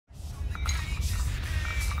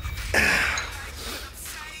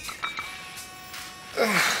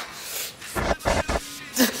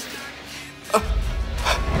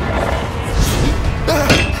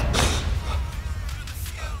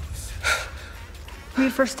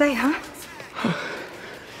Weird first date, huh?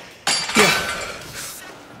 Yeah.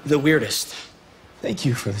 The weirdest. Thank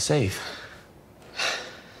you for the save.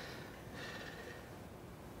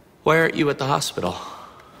 Why aren't you at the hospital?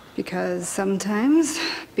 Because sometimes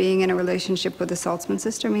being in a relationship with a Saltzman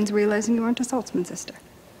sister means realizing you aren't a Saltzman sister.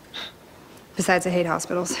 Besides, I hate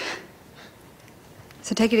hospitals.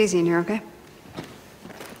 So take it easy in here, okay?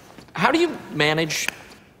 How do you manage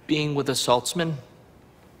being with a Saltzman?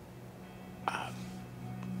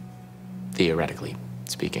 Theoretically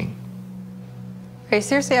speaking. Are you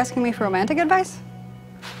seriously asking me for romantic advice?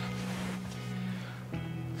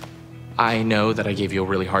 I know that I gave you a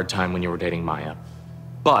really hard time when you were dating Maya.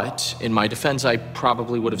 But, in my defense, I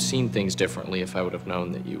probably would have seen things differently if I would have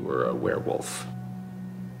known that you were a werewolf.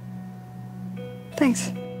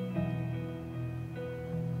 Thanks.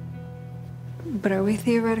 But are we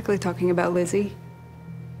theoretically talking about Lizzie?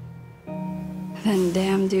 Then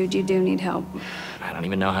damn, dude, you do need help. I don't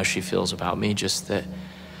even know how she feels about me, just that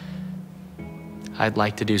I'd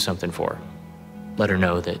like to do something for her. Let her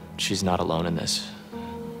know that she's not alone in this.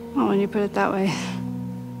 Well, when you put it that way,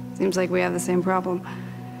 seems like we have the same problem.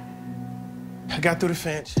 I got through the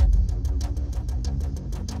Finch.